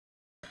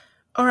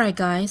Alright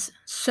guys,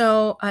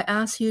 so I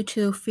asked you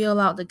to fill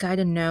out the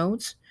guided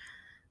notes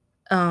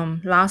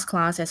last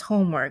class as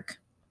homework.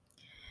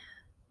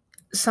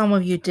 Some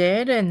of you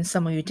did and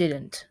some of you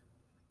didn't.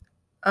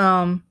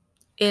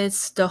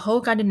 It's the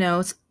whole guided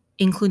notes,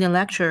 including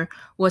lecture,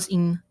 was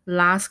in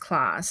last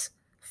class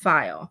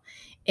file.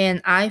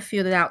 And I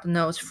filled out the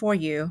notes for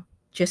you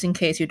just in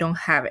case you don't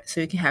have it,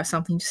 so you can have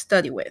something to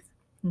study with.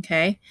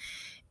 Okay?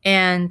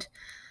 And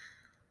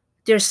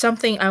there's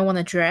something I want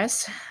to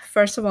address.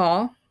 First of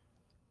all,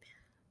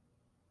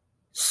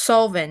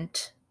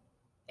 solvent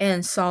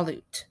and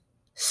solute.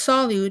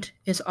 Solute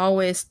is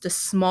always the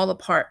smaller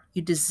part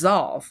you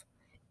dissolve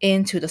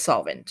into the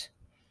solvent.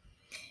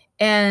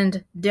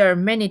 And there are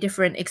many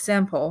different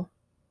example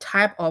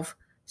type of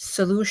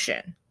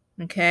solution.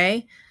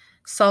 Okay,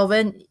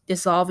 solvent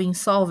dissolving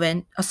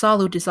solvent, a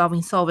solute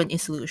dissolving solvent in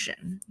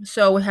solution.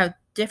 So we have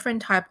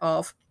different type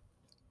of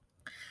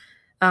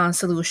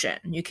solution.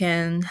 You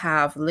can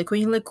have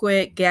liquid in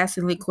liquid, gas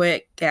in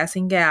liquid, gas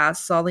in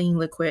gas, solid in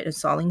liquid, and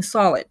solid in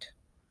solid.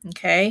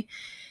 Okay.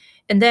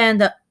 And then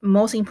the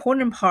most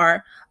important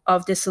part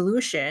of the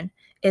solution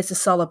is the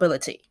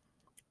solubility.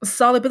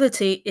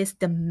 Solubility is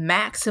the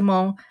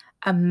maximum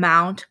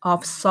amount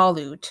of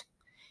solute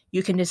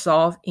you can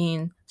dissolve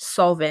in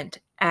solvent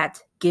at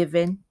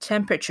given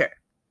temperature.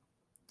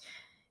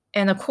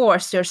 And of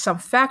course, there's some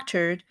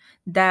factors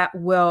that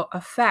will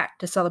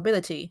affect the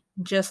solubility,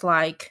 just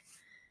like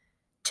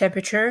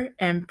temperature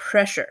and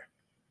pressure.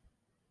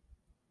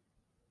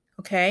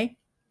 Okay?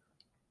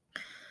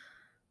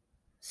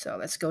 So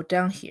let's go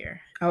down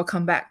here. I will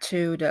come back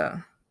to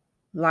the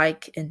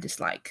like and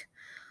dislike.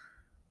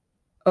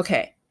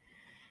 Okay.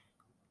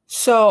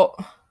 So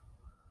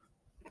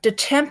the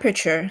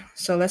temperature,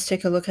 so let's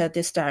take a look at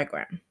this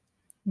diagram.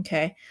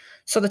 Okay.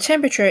 So the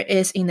temperature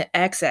is in the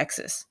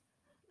x-axis.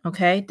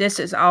 Okay. This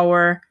is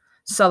our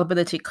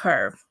solubility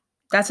curve.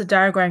 That's a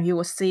diagram you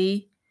will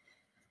see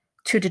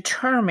to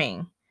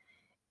determine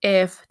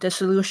if the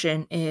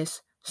solution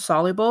is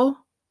soluble.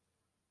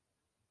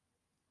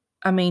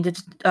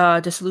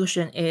 The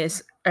solution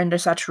is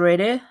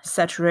undersaturated,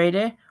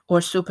 saturated, or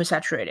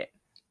supersaturated.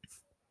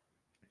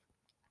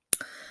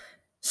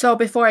 So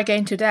before I get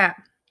into that,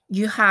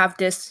 you have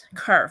this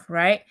curve,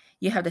 right?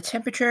 You have the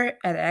temperature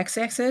at the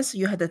x-axis,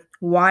 you have the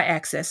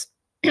y-axis,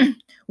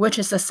 which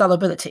is the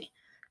solubility.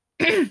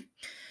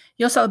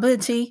 Your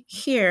solubility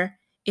here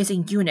is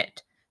in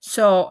unit.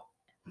 So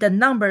the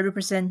number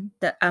represents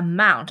the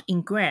amount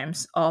in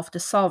grams of the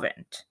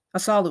solvent, a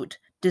solute,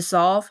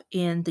 dissolved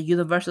in the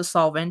universal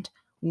solvent,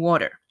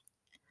 water.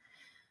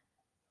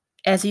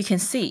 As you can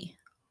see,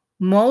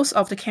 most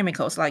of the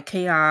chemicals like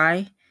Ki,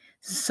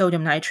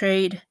 sodium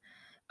nitrate,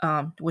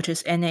 which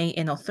is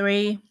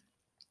NaNO3,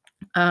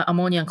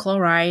 ammonium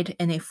chloride,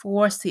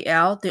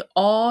 Na4Cl, they're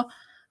all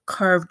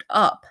curved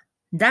up.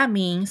 That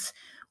means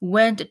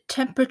when the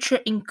temperature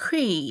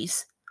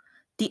increase,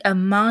 the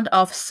amount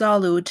of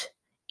solute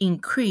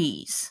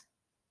increase.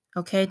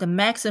 Okay, the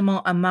maximum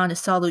amount of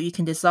solute you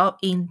can dissolve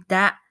in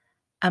that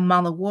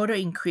amount of water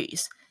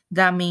increase.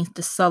 That means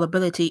the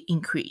solubility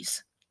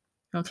increase.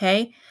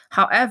 Okay,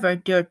 however,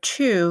 there are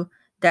two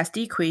that's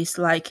decreased,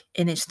 like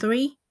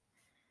NH3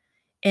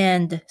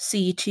 and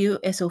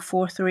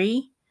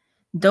Ce2SO43.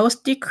 Those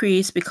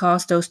decrease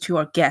because those two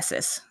are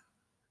gases.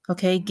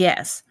 Okay,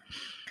 gas.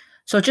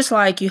 So just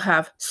like you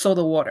have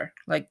soda water,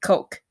 like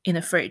Coke, in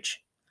the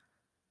fridge.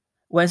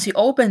 Once you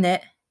open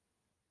it,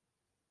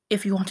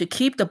 if you want to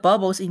keep the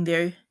bubbles in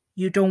there,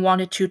 you don't want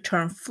it to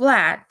turn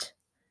flat,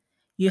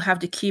 you have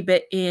to keep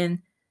it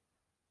in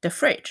the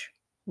fridge,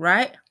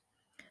 right?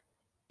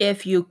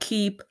 If you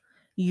keep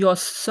your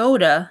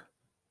soda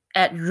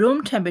at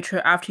room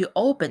temperature after you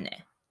open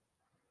it,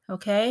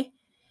 okay?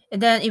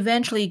 And then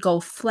eventually go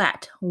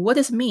flat. What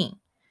does it mean?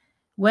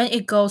 When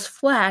it goes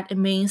flat, it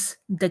means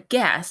the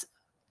gas,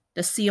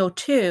 the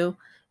CO2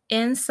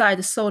 inside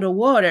the soda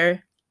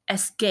water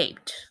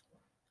escaped.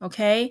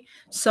 Okay?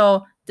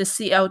 So the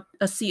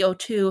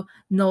CO2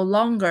 no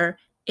longer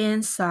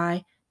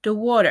inside the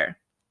water.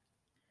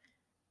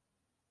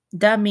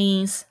 That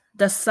means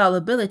the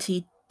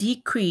solubility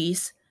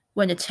decrease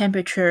when the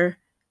temperature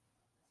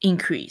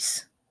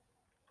increase.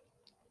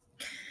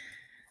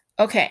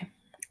 Okay,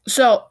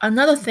 so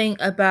another thing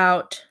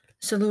about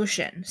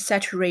solution,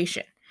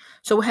 saturation.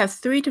 So we have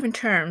three different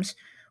terms.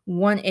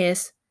 One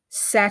is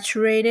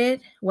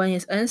saturated, one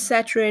is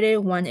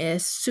unsaturated, one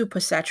is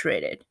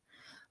supersaturated.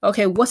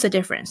 Okay, what's the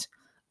difference?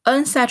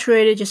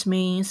 Unsaturated just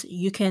means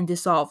you can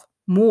dissolve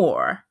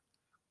more,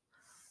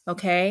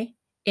 okay,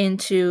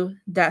 into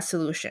that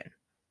solution.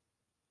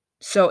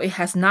 So it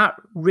has not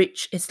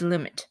reached its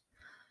limit.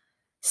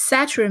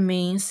 Saturated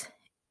means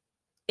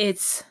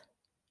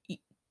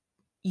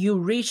you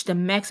reach the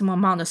maximum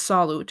amount of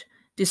solute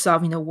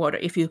dissolved in the water.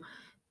 If you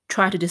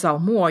try to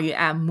dissolve more, you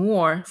add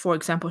more, for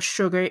example,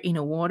 sugar in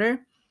the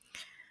water,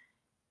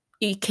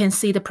 it can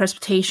see the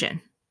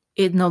precipitation.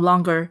 It no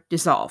longer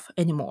dissolve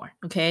anymore.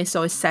 Okay,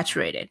 so it's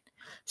saturated.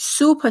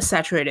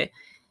 Supersaturated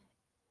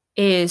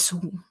is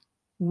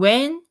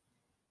when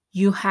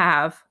you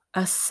have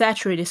a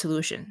saturated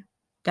solution.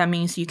 That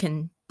means you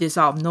can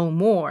dissolve no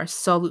more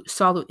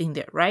solute in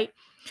there, right?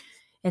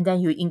 And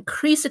then you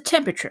increase the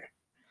temperature.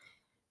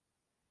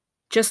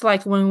 Just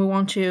like when we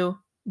want to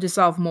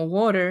dissolve more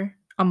water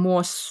or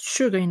more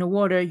sugar in the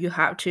water, you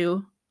have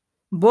to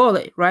boil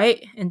it,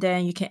 right? And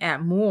then you can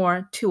add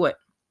more to it,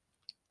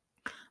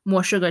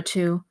 more sugar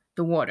to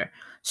the water.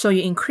 So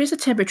you increase the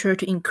temperature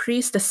to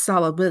increase the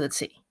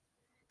solubility.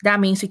 That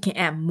means you can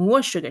add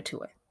more sugar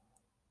to it,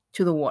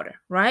 to the water,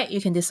 right? You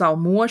can dissolve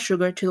more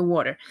sugar to the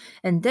water.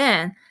 And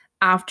then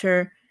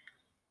after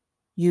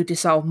you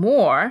dissolve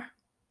more,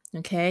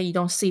 okay, you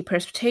don't see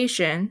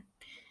precipitation,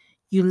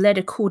 you let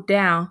it cool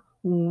down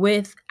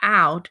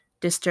without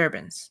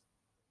disturbance.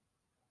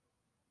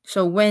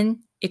 So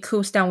when it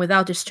cools down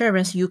without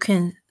disturbance, you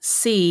can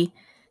see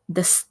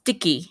the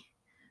sticky,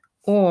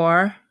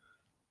 or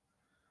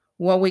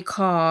what we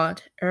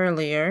called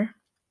earlier,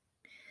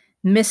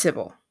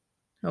 miscible,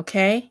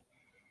 okay?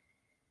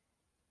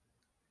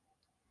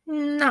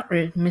 Not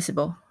really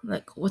miscible,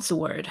 like what's the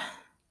word?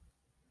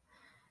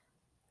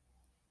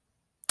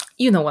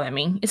 You know what I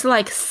mean. It's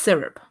like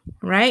syrup,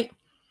 right?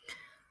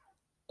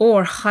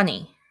 Or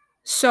honey.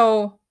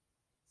 So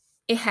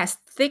it has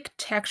thick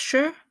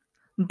texture,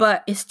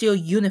 but it's still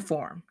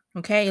uniform,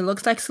 okay? It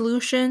looks like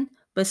solution,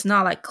 but it's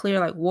not like clear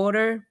like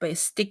water, but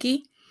it's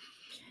sticky.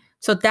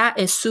 So that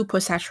is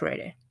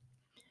supersaturated.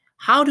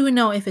 How do we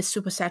know if it's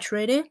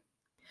supersaturated?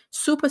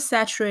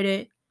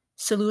 Supersaturated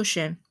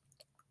solution,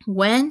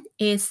 when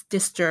it's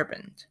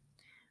disturbed,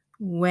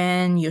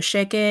 when you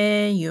shake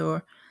it,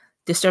 your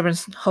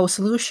disturbance whole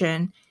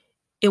solution,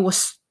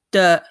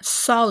 the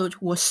solute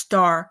will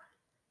start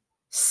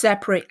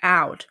separate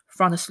out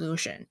from the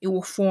solution. It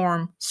will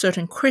form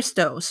certain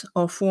crystals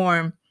or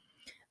form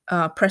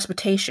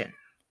precipitation.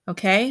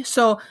 Okay,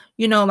 so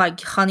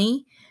like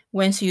honey,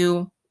 when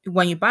you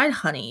buy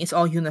honey, it's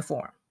all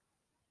uniform.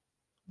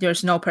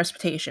 There's no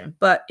precipitation.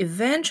 But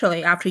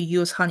eventually, after you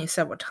use honey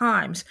several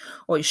times,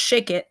 or you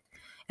shake it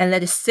and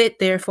let it sit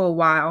there for a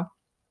while,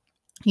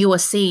 you will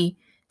see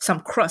some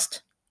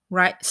crust,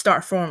 right,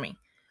 start forming.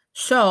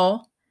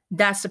 So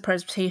that's the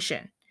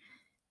precipitation,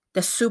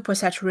 the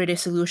supersaturated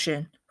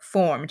solution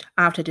formed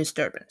after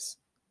disturbance.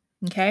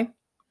 Okay?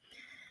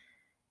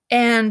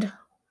 And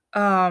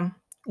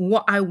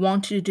what I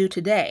want to do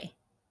today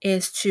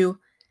is to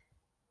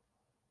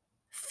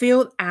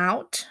fill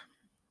out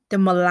the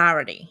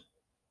molarity,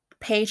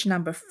 page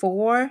number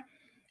 4,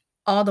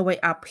 all the way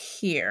up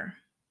here,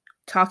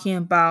 talking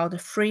about the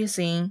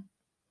freezing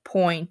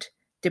point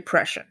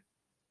depression.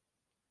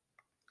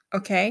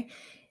 Okay?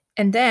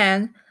 And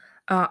then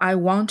I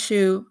want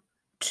to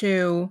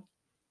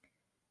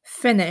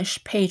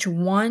finish page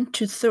 1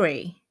 to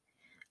 3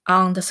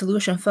 on the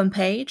solution fun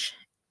page.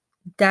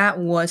 That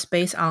was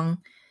based on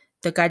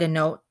the guided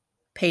note,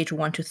 page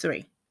 1 to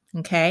 3.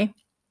 Okay?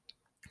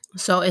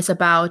 So it's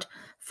about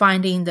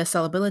finding the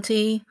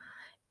solubility,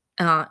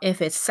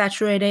 if it's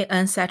saturated,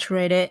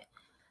 unsaturated,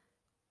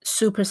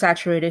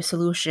 supersaturated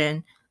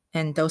solution,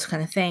 and those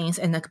kind of things,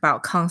 and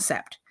about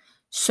concept.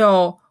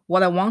 So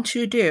what I want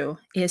you to do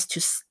is to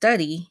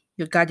study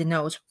your guided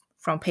notes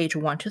from page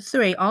 1 to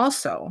 3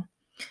 also,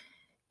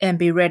 and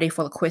be ready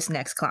for the quiz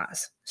next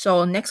class.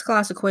 So next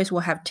class, the quiz will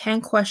have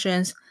 10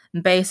 questions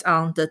based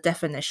on the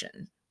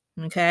definition.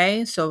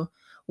 Okay, so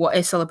what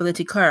is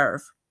solubility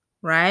curve,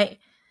 right?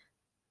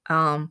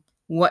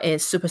 What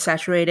is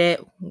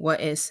supersaturated, what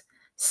is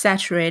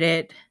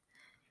saturated,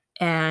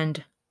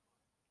 and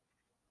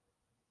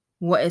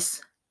what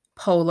is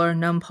polar,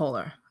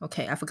 nonpolar.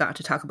 Okay, I forgot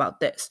to talk about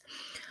this.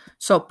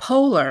 So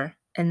polar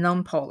and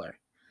nonpolar.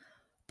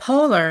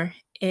 Polar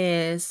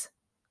is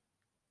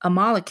a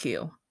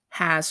molecule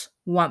has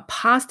one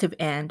positive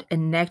end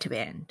and negative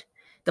end.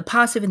 The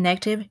positive and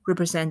negative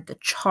represent the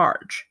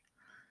charge.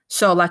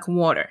 So like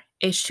water,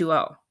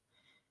 H2O.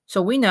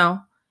 So we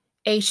know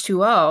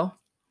H2O,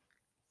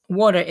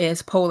 water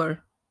is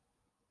polar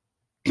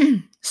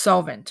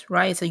solvent,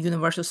 right? It's a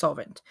universal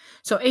solvent.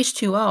 So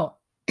H2O,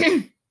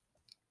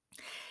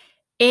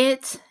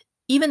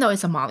 even though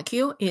it's a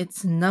molecule,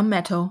 it's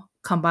nonmetal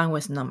combined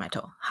with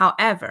nonmetal.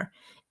 However,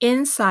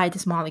 inside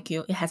this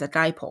molecule, it has a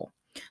dipole.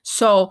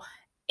 So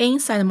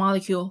inside the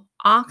molecule,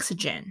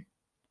 oxygen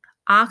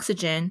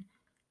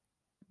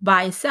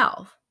by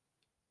itself,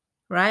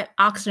 right?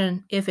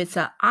 Oxygen, if it's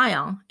an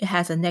ion, it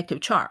has a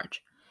negative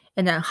charge.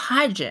 And then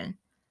hydrogen,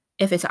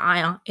 if it's an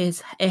ion,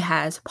 it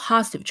has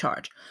positive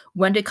charge.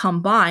 When they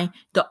combine,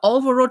 the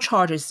overall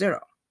charge is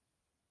 0.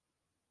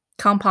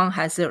 Compound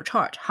has 0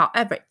 charge.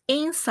 However,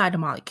 inside the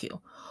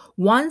molecule,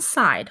 one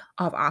side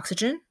of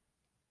oxygen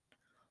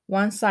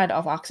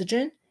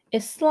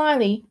is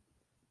slightly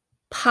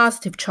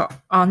positive charge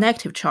or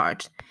negative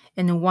charge,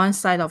 and one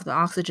side of the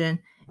oxygen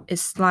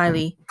is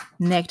slightly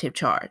negative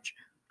charge.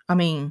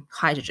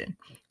 Hydrogen.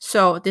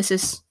 So this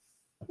is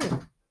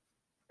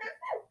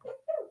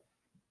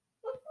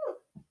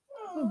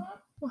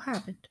what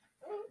happened?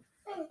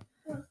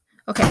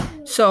 Okay,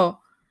 so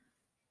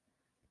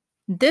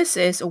this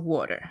is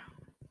water.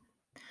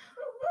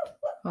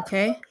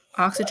 Okay,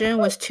 oxygen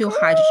with 2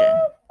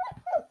 hydrogen.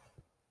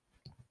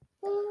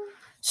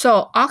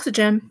 So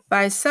oxygen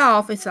by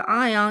itself is an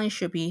ion. It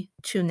should be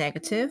 2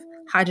 negative.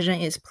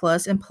 Hydrogen is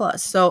plus and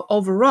plus. So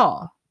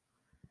overall,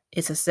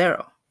 it's a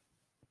zero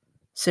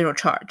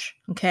charge.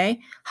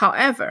 Okay.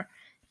 However,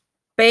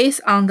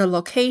 based on the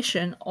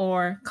location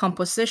or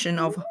composition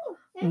of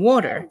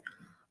water,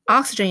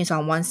 oxygen is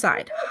on one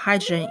side,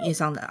 hydrogen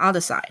is on the other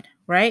side,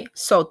 right?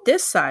 So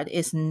this side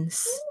is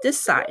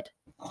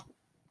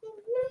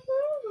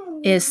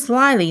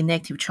slightly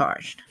negative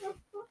charged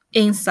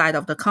inside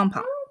of the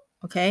compound,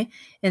 okay?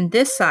 And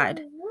this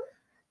side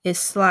is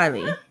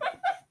slightly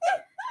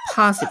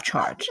positive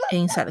charge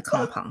inside the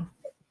compound.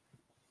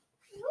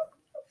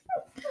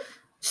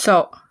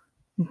 So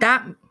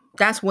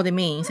that's what it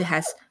means. It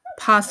has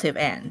positive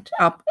and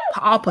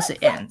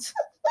opposite ends.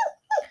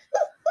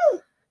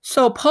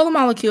 So polar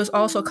molecules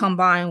also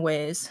combine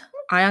with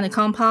ionic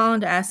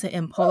compound, acid,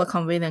 and polar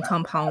covalent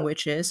compound,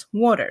 which is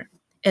water.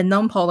 And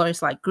non-polar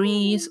is like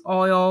grease,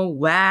 oil,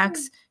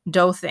 wax,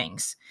 those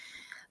things.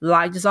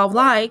 Like dissolve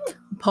like,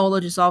 polar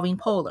dissolving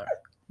polar.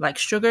 Like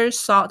sugar,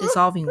 salt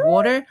dissolving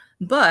water,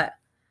 but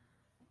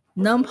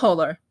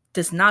non-polar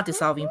does not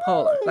dissolve in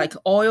polar. Like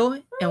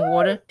oil and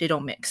water, they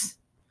don't mix.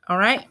 All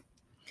right?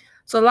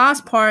 So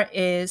last part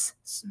is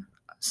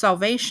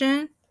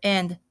solvation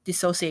and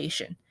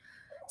dissociation.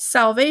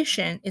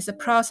 Solvation is the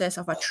process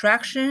of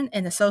attraction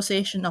and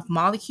association of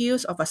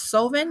molecules of a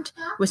solvent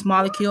with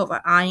molecule of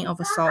an ion of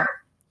a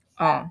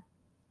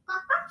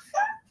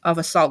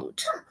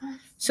solute.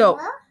 So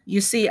you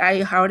see,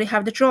 I already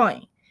have the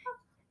drawing.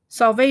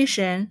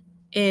 Solvation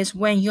is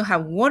when you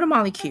have water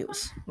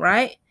molecules,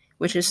 right,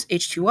 which is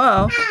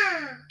H2O,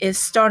 is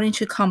starting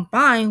to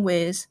combine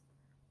with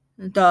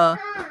the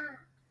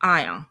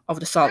ion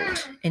of the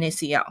solute,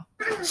 NaCl.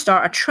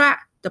 Start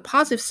attract the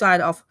positive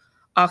side of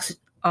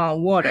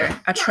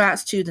water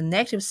attracts to the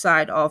negative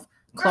side of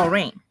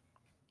chlorine,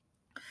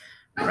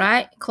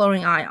 right?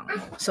 Chlorine ion.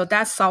 So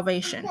that's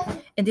solvation.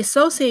 And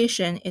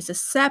dissociation is a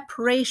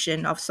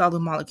separation of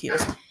solute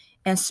molecules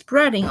and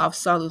spreading of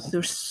solute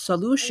through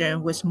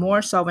solution with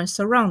more solvent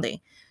surrounding.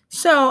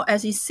 So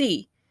as you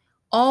see,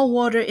 all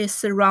water is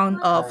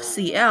surrounded of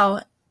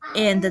Cl,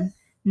 and the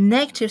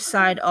negative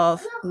side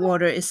of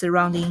water is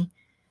surrounding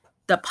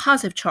the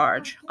positive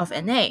charge of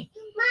Na.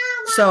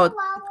 So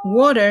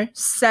water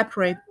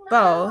separate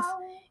both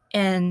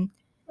and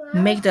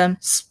make them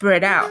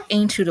spread out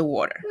into the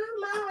water.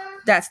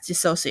 That's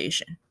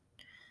dissociation.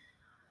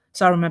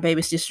 Sorry, my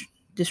baby's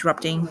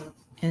disrupting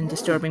and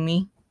disturbing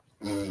me.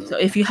 So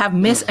if you have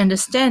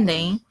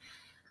misunderstanding,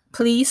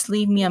 please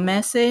leave me a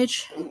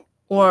message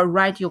or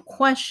write your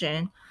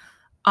question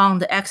on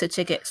the exit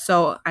ticket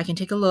so I can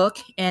take a look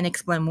and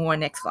explain more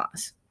next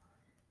class.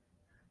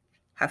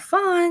 Have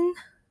fun!